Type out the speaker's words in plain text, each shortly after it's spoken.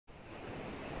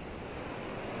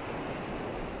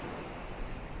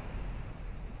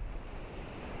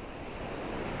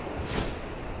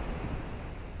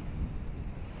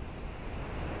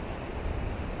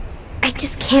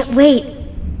can't wait.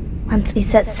 Once we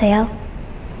set sail,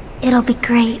 it'll be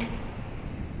great.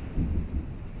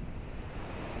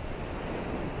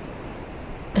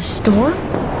 A storm?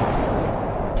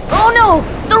 Oh no!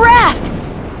 The raft!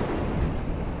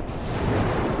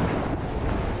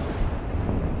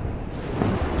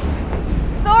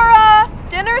 Sora!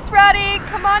 Dinner's ready!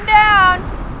 Come on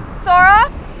down!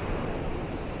 Sora?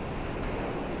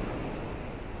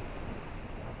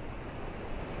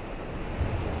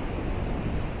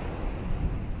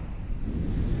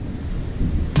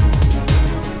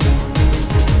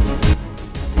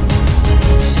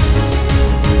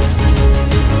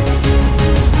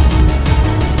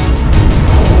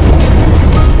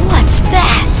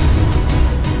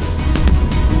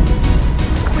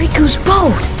 Riku's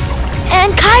boat!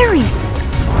 And Kairi's!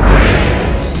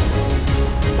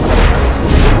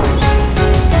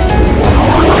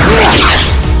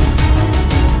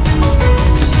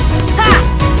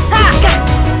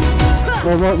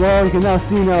 Well, you can now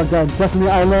see now that Destiny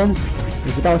Island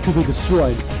is about to be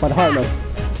destroyed by the Heartless.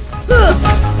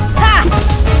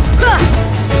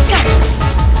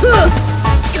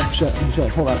 Shit,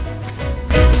 hold on.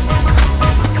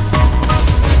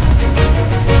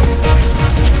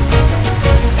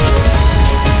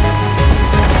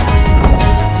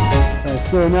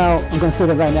 So now, I'm gonna say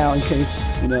that right now in case,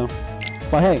 you know.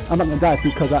 But hey, I'm not gonna die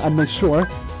because I made sure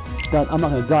that I'm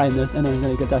not gonna die in this and I'm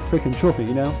gonna get that freaking trophy,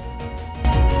 you know?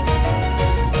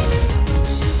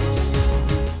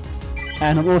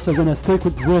 And I'm also gonna stick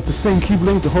with the same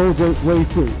Keyblade the whole way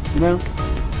through, you know?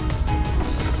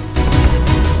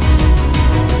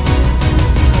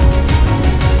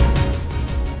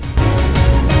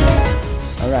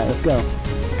 Alright, let's go.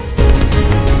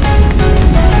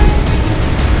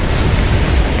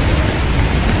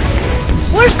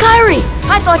 Where's Kairi?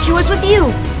 I thought she was with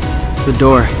you. The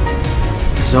door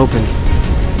is open.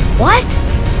 What?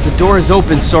 The door is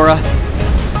open, Sora.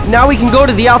 Now we can go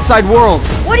to the outside world.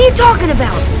 What are you talking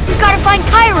about? We gotta find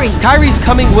Kairi. Kairi's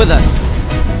coming with us.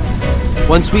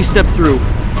 Once we step through,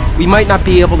 we might not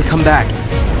be able to come back.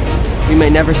 We may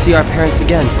never see our parents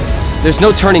again. There's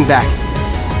no turning back.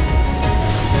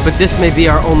 But this may be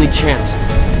our only chance.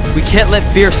 We can't let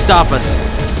fear stop us.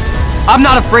 I'm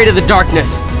not afraid of the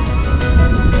darkness.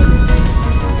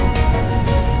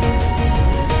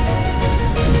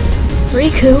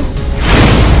 Riku?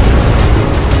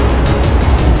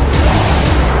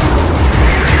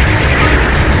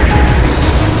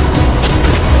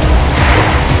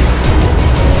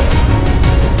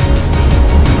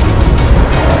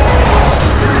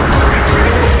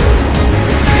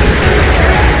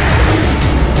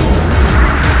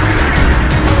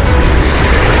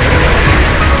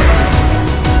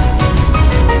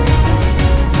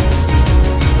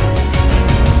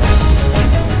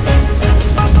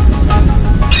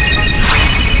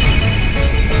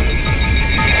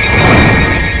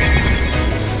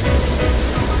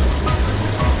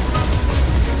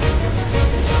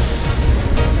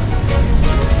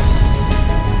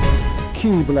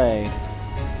 Keyblade.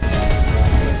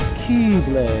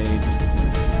 Keyblade.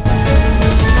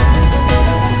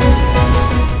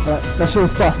 Alright, let's show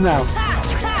us boss now.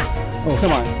 Oh,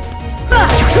 come on.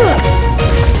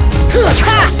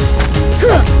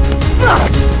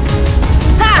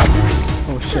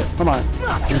 Oh shit, come on.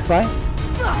 This fight?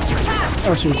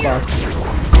 Oh, shoot his boss.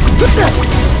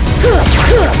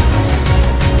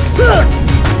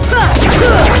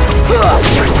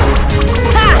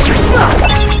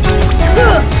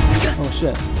 Oh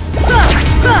shit.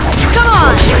 Come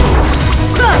on!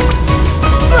 Come on!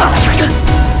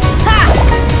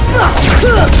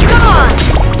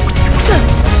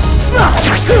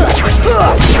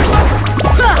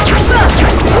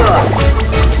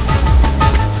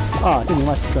 Ah, didn't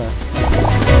like that.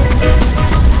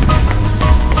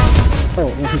 Oh,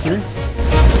 1, 2, 3.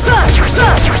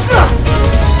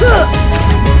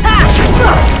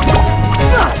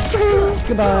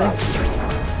 Goodbye.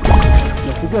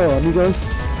 Let's go, amigos.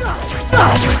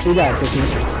 Do that, bitches.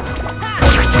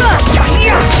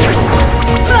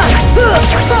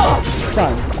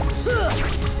 Done.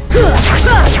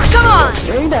 Come on!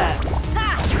 Ain't that?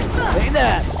 Ain't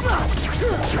that?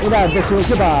 Ain't that, bitches?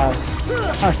 Goodbye.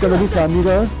 Hasta la vista,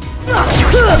 amigos.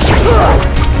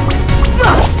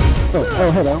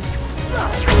 Oh, hello.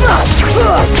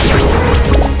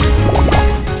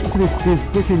 Look at these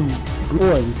freaking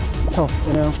glories. Oh,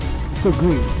 you know, it's so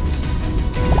green.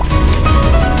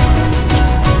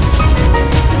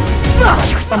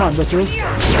 Come on, bitches.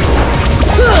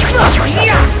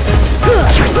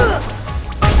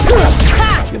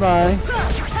 Goodbye.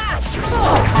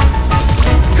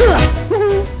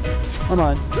 Come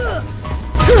on.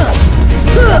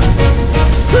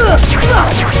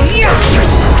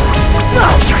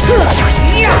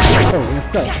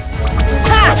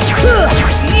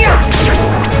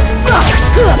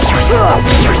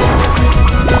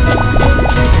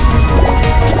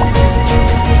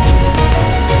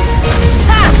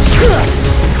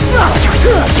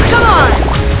 Come on!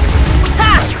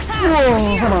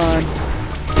 Whoa, come on.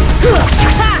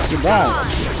 Goodbye.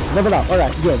 Level up.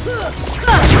 Alright, good.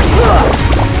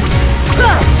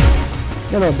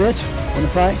 You little bitch. Wanna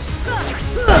fight?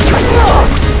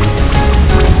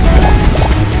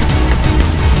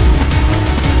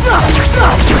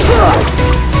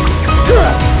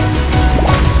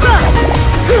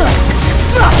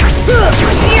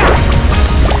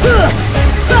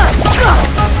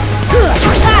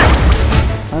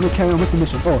 I'm gonna carry on with the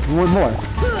mission. Oh, one more.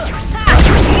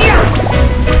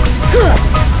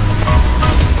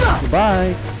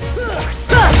 Goodbye.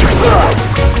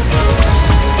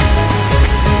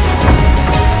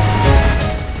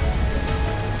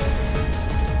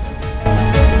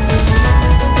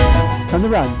 Time to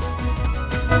run.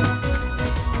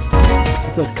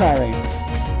 So Kyrie.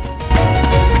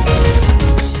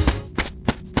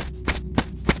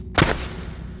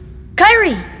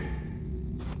 Kyrie!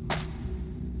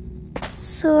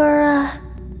 Sora.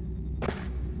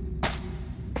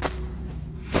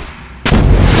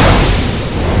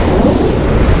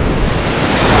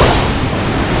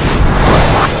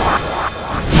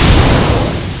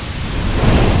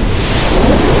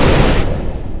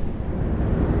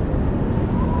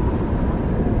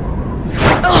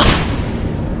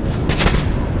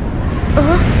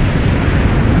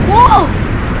 Whoa!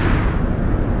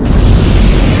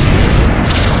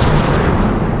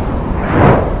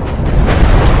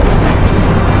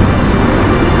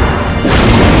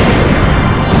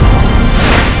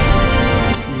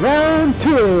 Round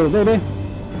 2, baby.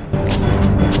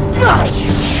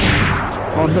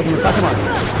 Oh, I'm making it back. Come on.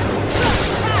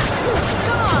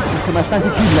 Come my fancy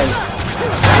keyblade.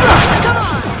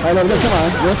 Alright, let's come on.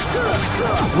 Let's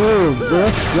move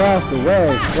this. Get out the way.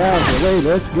 Get out the way.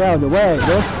 Let's get out the way.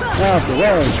 Let's get out the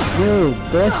way. Move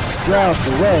this. Get out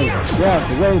the way. Get out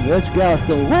the way. Let's get out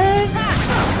the way.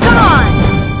 Come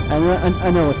on! I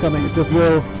know what's coming. It's just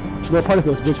little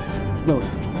particles, which no,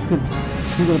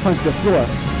 he's gonna punch the floor.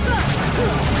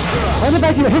 On the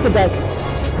back, you hit the deck.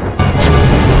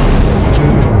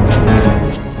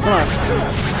 Come on.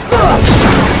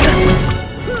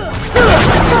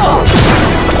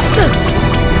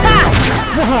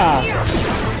 Haha!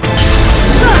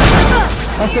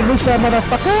 That's the loose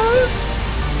motherfucker!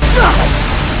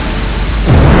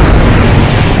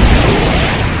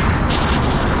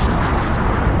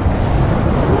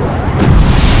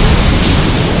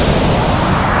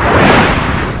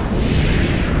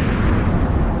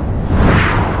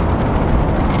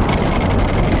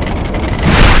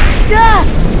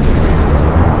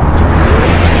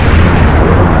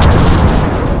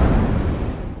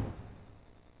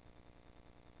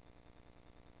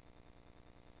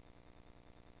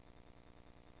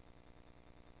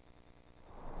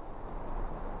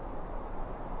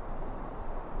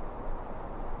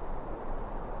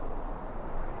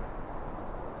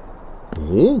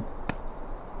 Oh?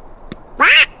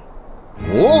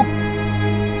 Oh?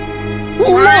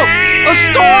 Look! A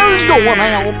star's going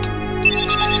out!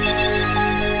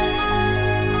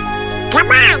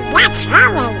 Come on, let's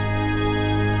hurry!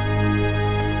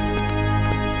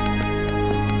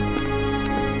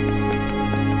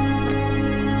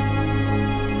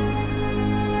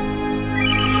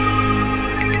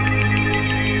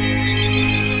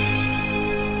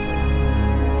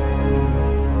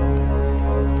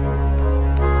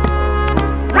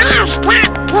 Where's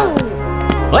that key?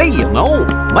 Hey, you know,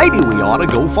 maybe we ought to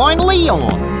go find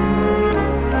Leon.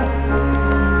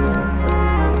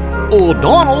 Oh,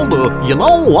 Donald, you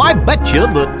know, I bet you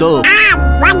that,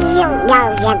 What do you know,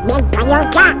 you big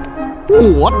polluter?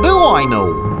 What do I know?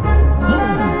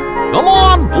 Come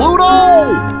on,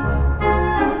 Pluto!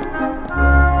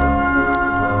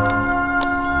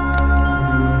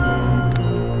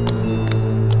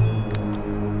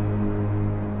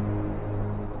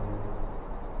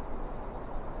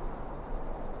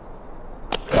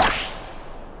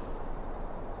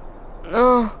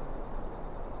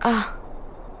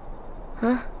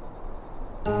 Huh?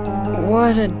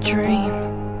 What a dream.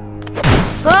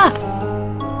 Ah!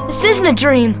 This isn't a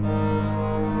dream!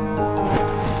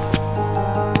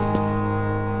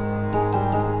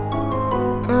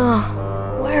 Oh,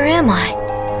 where am I?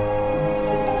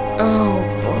 Oh,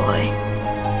 boy.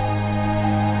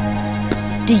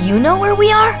 Do you know where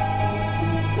we are?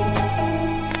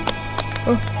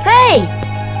 Oh, hey!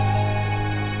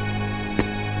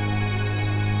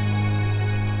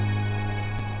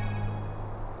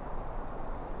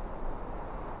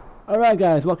 Alright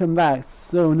guys, welcome back.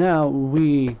 So now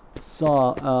we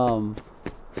saw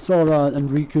Sora and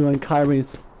Riku and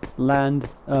Kyrie's land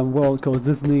world called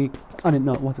Disney. I mean,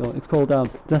 no, what's it called? It's called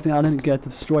Destiny Island. Get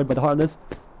destroyed by the Heartless.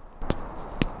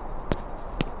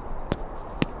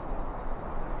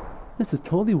 This is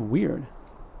totally weird.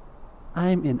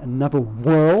 I'm in another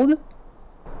world?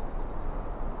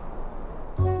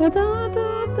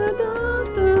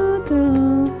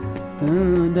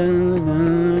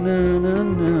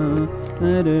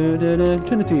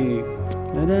 Trinity.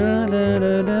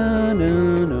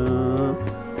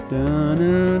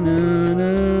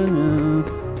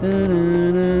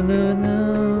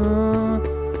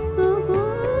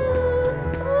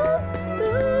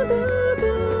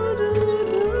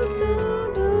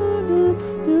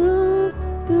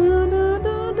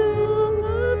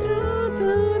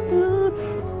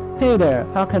 Hey there,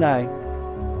 how can I?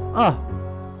 Ah,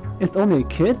 it's only a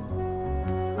kid?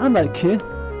 I'm not a kid.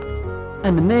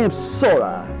 And the name's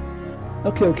Sora.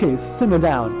 Okay, simmer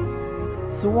down.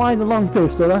 So why the long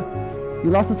face, Sora? You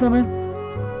lost or something?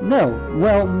 No,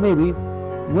 well, maybe.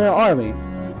 Where are we?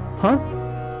 Huh?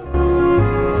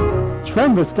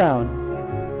 Tremors down.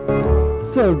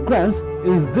 So, Gramps,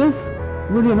 is this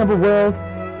really another world?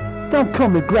 Don't call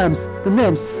me Gramps, the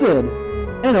name's Sid.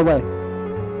 Anyway,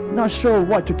 not sure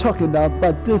what you're talking about,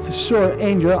 but this is sure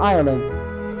ain't your island.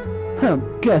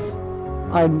 Guess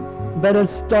I'd better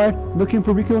start looking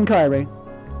for Riku and Kyrie.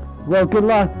 Well, good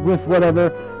luck with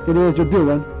whatever it is you're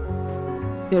doing.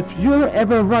 If you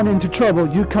ever run into trouble,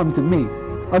 you come to me.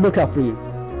 I'll look out for you.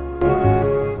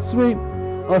 Sweet.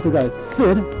 Also guys,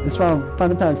 Sid is from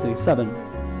Final Fantasy VII.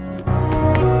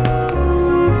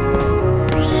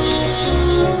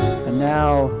 And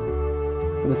now,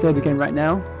 I'm gonna save the game right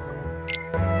now.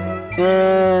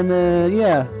 And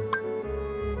yeah,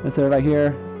 let's save it right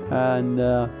here. And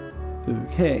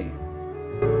okay,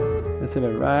 let's save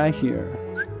it right here.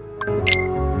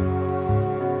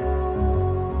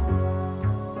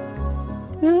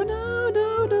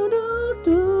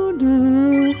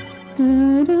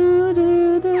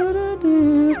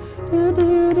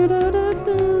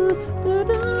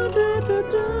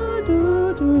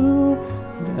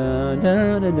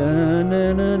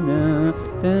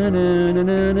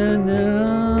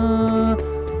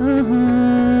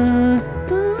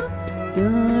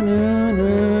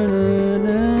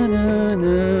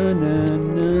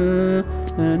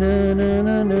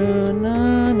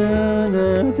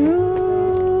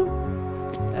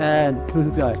 And who's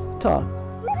this guy? Talk.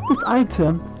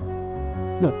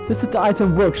 This is the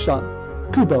item workshop,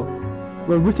 Kubo.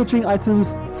 We're researching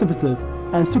items synthesis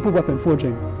and super weapon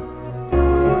forging.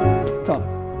 Talk.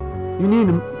 You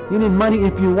need money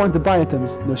if you want to buy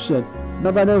items. No shit.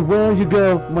 No matter where you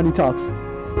go, money talks.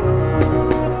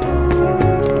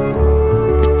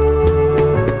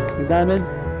 Examine.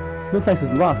 Looks like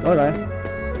it's locked. Alright.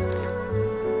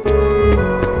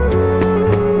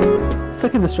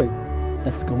 Second district.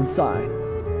 Let's go inside.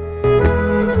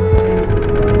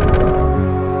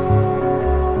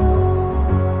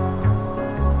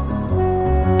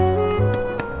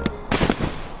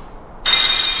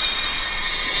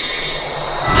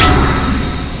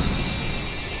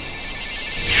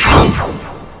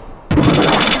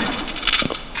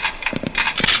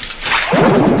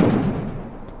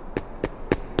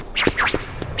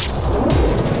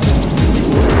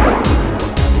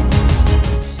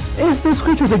 These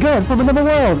creatures again from another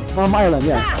world! Island,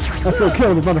 yeah. Let's go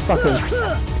kill the motherfuckers.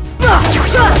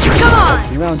 Come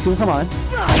on! Round 2, come on.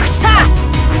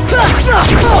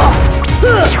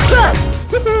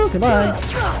 Goodbye.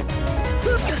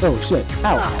 Oh shit.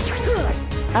 Ow.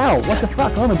 Ow, what the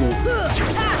fuck? What am I doing?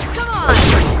 Come on!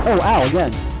 Oh, ow,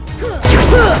 again.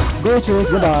 Glitches,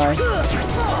 goodbye.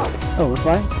 Oh, we're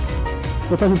fine?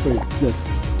 We're present for you. This.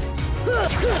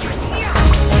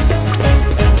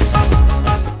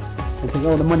 And take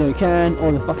all the money we can,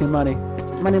 all the fucking money.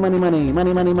 Money.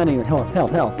 Health.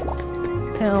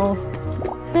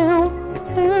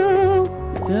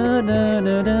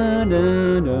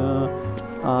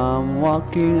 I'm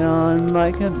walking on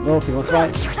like a... Okay, let's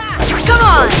fight. Come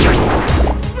on!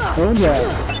 Oh yeah,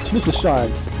 this is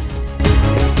Shard.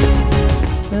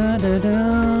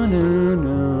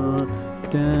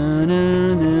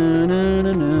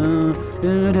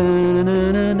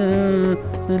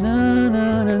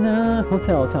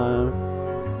 Hotel time.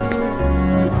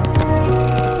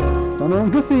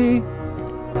 Donald Goofy.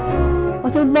 I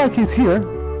said like he's here.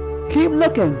 Keep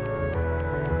looking.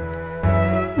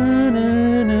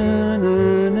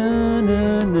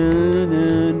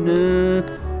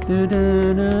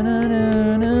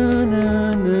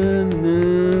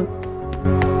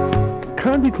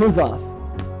 Currently closed off.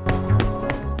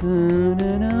 Hello,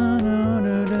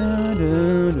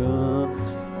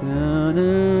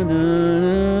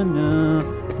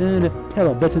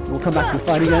 bitches. We'll come back to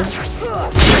fight again.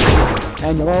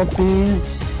 And you'll all be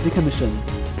decommissioned.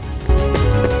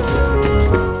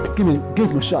 Give me a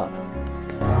gizmo shot.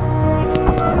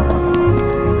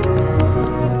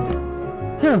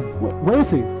 Where is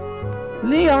he?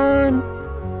 Leon!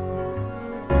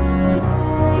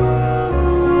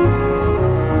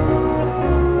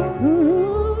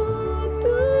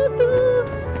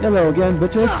 Hello again,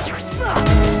 bitches.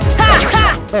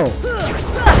 Oh.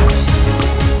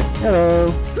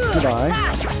 Hello. Goodbye.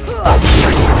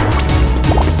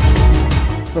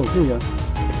 Oh, here you go.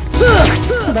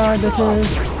 Goodbye, bitches.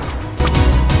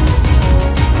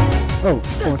 Oh,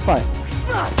 fight.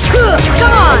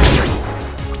 Come on!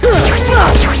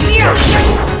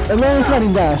 And then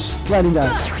sliding dash. Sliding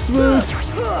dash. Swoop.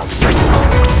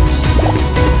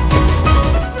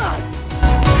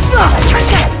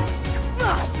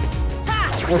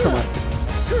 Oh, come on.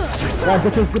 Bye,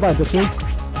 bitches. Goodbye, bitches.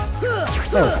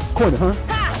 Oh, corner, huh?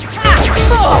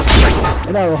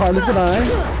 And now we'll hardly goodbye.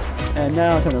 And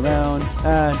now turn around.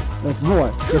 And there's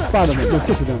more. There's 5 of them. There's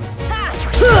 6 of them.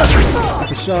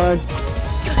 That's a shard.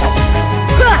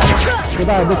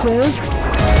 Goodbye, bitches.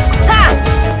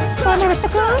 Come on!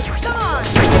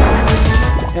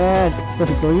 And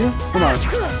perfect for you. Come on.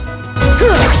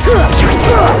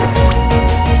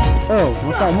 Oh,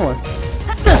 what's that more?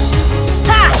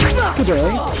 Good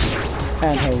day.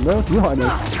 And hello to your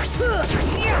hardness.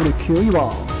 I'm gonna kill you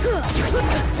all.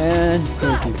 And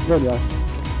there we are.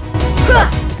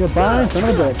 Goodbye, son of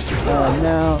a bitch. And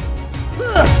now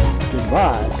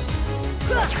goodbye.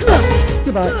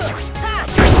 Goodbye.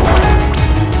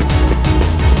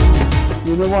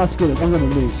 You know what? Screw it. I'm gonna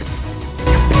leave.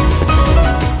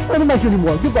 I don't like you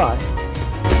anymore. Goodbye.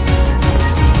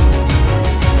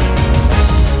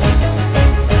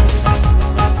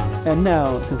 And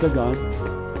now, since they're gone,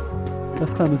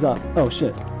 let's climb this up. Oh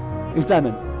shit.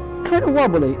 Examine. Kinda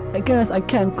wobbly. I guess I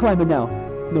can't climb it now.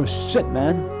 No shit,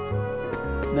 man.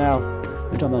 Now,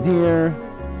 I jump down here,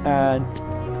 and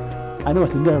I know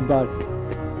what's in there, but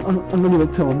I'm gonna leave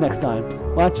it till next time.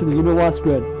 Well, actually, you know what?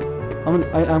 Screw it. I'm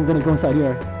gonna go inside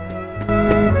here.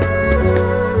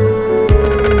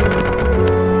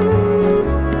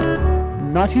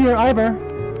 Not here either.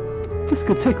 This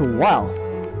could take a while.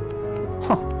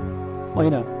 Huh. Well,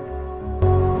 you know.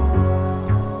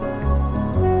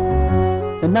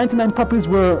 The 99 puppies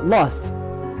were lost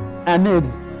amid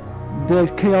the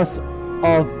chaos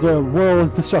of the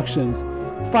world destructions.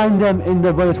 Find them in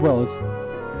the various worlds.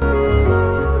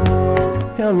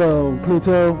 Hello,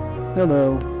 Pluto.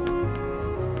 Hello.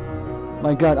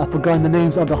 My god, I've forgotten the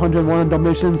names of the 101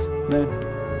 Dalmatians. Man.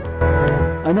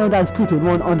 I know that's Pluto, the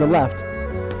one on the left.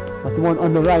 But the one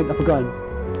on the right, I've forgotten.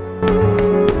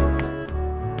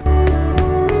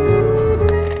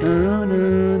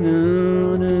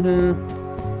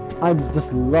 I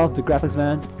just love the graphics,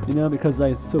 man. You know, because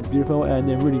like, it's so beautiful and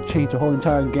they really changed the whole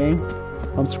entire game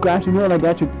from scratch. You know, like they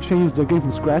actually changed the game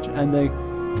from scratch and they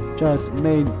just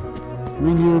made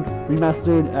renewed,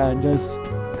 remastered, and just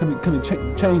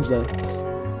changed it.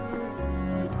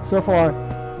 So far,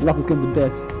 I love this game to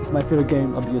bits. It's my favorite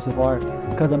game of the year so far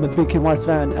because I'm a big Kingdom Hearts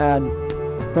fan and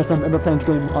first time ever playing this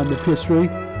game on the PS3.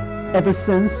 Ever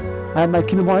since I had my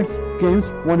Kingdom Hearts games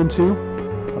 1 and 2,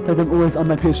 I played them always on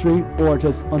my PS3 or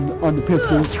just on the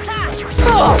PS2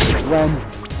 when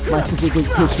my 60-gig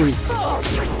PS3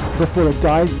 before it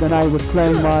died. Then I was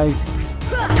playing my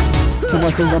Kingdom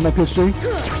Hearts games on my PS3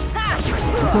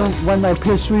 until when my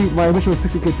PS3, my original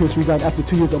 60-gig PS3 died after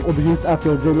 2 years of overuse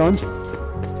after their launch.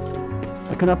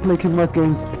 I cannot play Kingdom Hearts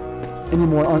games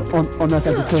anymore unless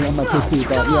I can play on my PS3,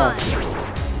 but yeah.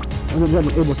 I'm not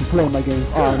really able to play my games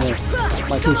on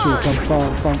my PS3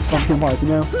 from Kingdom Hearts, you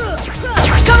know?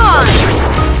 Come on!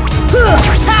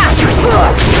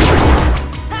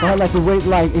 I had like to wait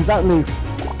like exactly 4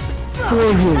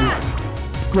 years.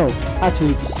 No,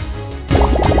 actually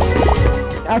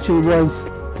it was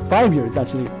 5 years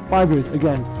actually. 5 years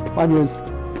again. 5 years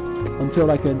until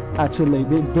I can actually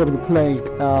be able to play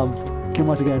Kingdom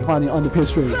Hearts again finally on the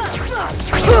PS3.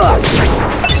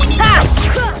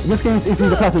 This game is easy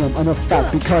to platinum, I know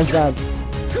that because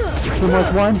Kingdom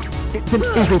Hearts 1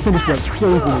 easily finished it so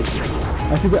easily.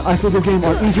 I feel the game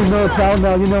on easy mode, proud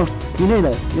now, you know, you need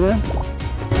it, you know?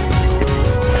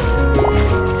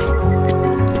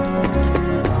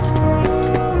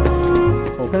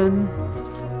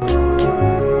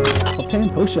 Obtain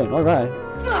potion, alright.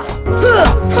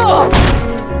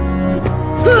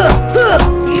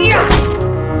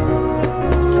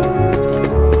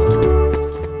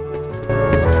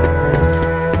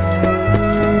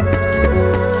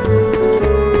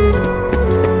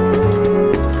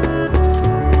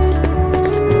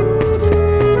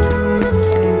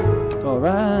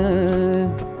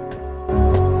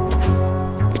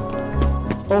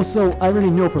 also, I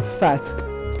already know for a fact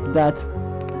that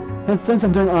since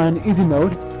I'm doing on easy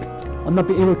mode, I'll not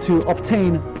be able to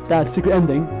obtain that secret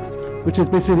ending, which is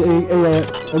basically a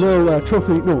little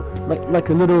trophy. No, like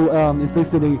a little it's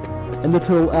basically a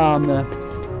little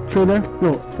trailer.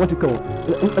 No, what you call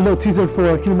a little teaser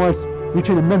for Kingdom Hearts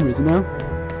Reaching the Memories, you know?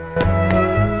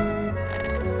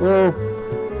 Well,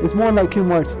 it's more like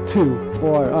Kingdom Hearts 2,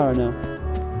 or I don't know.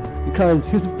 Because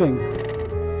here's the thing.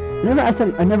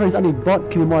 I never exactly bought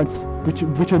Kingdom Hearts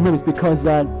Reaching the Memories because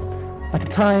at the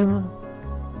time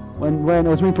when I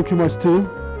was waiting for Kingdom Hearts 2,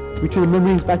 Reaching the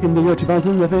Memories back in the year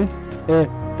 2000, I think,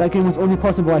 that game was only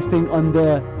possible, I think, on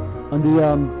the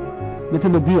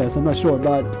Nintendo DS. I'm not sure,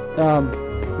 but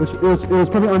it was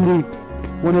probably on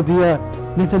one of the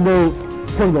Nintendo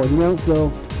portables, you know.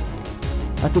 So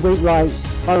I have to wait like,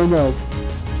 I don't know,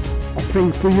 I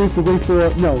think 3 years to wait for.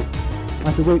 No, I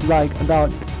have to wait like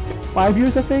about 5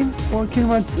 years, I think, for Kingdom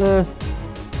Hearts 2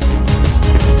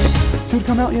 to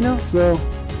come out, you know. So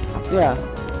yeah,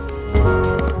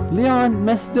 Leon,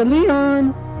 Mr.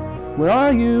 Leon, where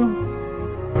are you?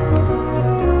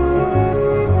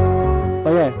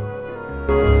 But yeah,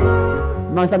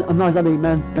 I'm not exactly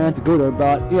meant to go there,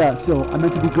 but yeah, so I'm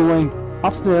meant to be going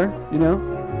upstairs, you know,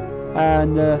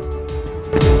 and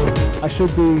I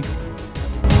should be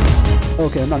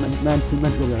okay. I'm not meant to go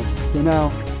there. So now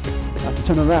I have to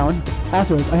turn around.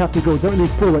 Afterwards, I have to go directly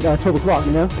forward at 12 o'clock,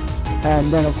 you know,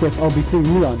 and then of course I'll be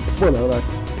seeing Leon. Spoiler alert.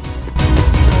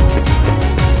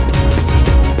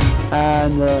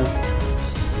 And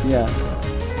yeah.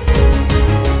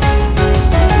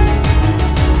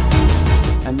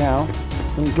 And now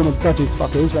I'm gonna dodge these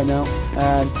fuckers right now,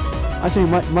 and actually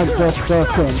my first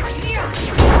turn.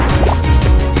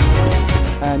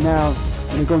 And now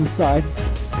I'm gonna go inside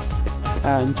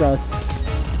and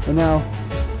now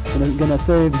I'm gonna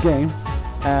save the game,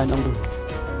 and I'm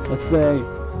gonna, let's say,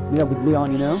 meet up with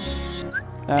Leon, you know,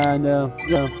 and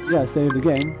yeah, save the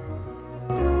game,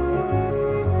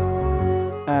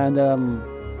 and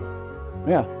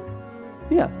yeah,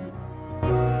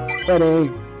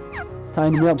 ready.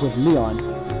 Time to meet up with Leon.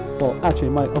 Well, actually,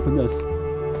 I might open this.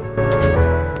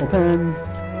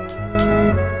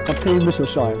 Obtain Missile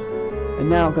Shard. And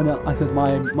now I'm gonna access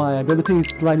my abilities,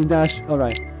 sliding dash.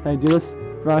 Alright, can I do this?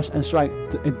 Rush and strike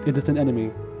a distant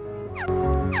enemy.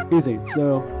 Easy,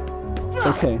 so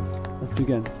okay, let's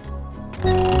begin.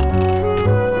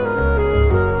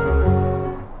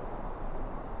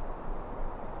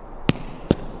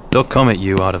 They'll come at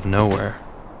you out of nowhere.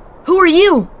 Who are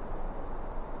you?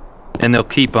 And they'll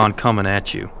keep on coming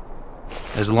at you,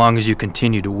 as long as you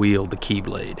continue to wield the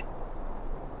Keyblade.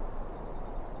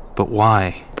 But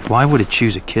why? Why would it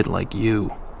choose a kid like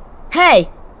you?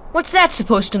 Hey, what's that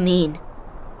supposed to mean?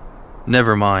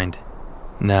 Never mind.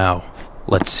 Now,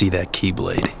 let's see that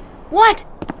Keyblade. What?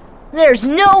 There's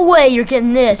no way you're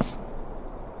getting this.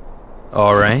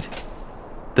 Alright,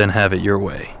 then have it your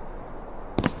way.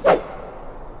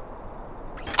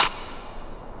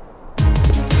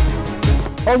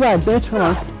 Alright, bitch, hold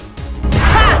on.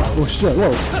 Oh shit,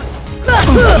 whoa.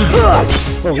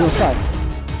 Oh, real side.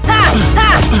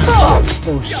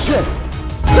 Oh shit.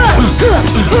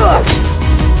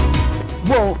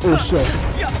 Whoa, oh shit.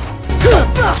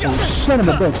 Oh, son of a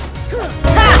bitch.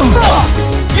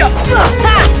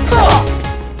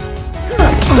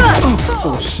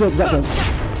 Oh shit, got him.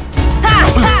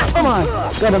 Come on,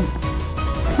 got him.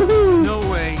 No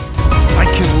way. I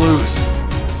can lose.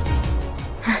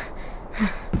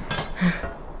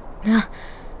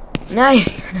 Now you're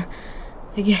gonna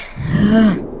get.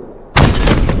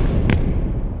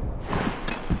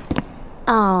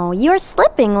 Oh, you're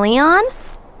slipping, Leon.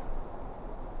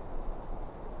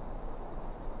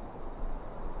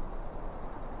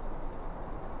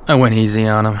 I went easy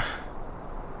on him.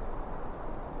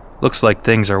 Looks like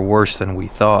things are worse than we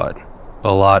thought.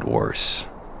 A lot worse.